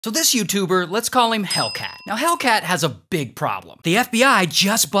So this YouTuber, let's call him Hellcat. Now Hellcat has a big problem. The FBI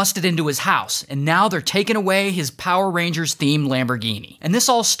just busted into his house, and now they're taking away his Power Rangers themed Lamborghini. And this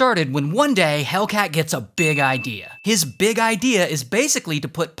all started when one day Hellcat gets a big idea. His big idea is basically to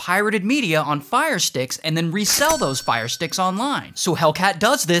put pirated media on Fire Sticks and then resell those Fire Sticks online. So Hellcat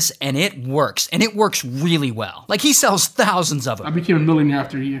does this, and it works really well. Like, he sells thousands of them. I became a millionaire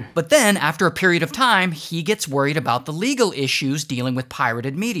after a year. But then, after a period of time, he gets worried about the legal issues dealing with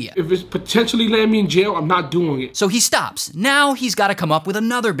pirated media. If it's potentially land me in jail, I'm not doing it. So he stops. Now he's got to come up with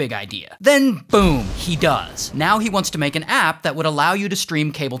another big idea. Then, boom, he does. Now he wants to make an app that would allow you to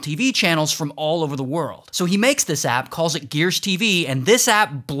stream cable TV channels from all over the world. So he makes this app, calls it Gears TV, and this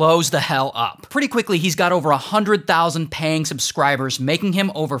app blows the hell up. Pretty quickly, he's got over 100,000 paying subscribers, making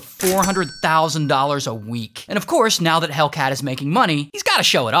him over $400,000 a week. And of course, now that Hellcat is making money, he's got to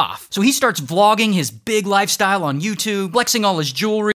show it off. So he starts vlogging his big lifestyle on YouTube, flexing all his jewelry,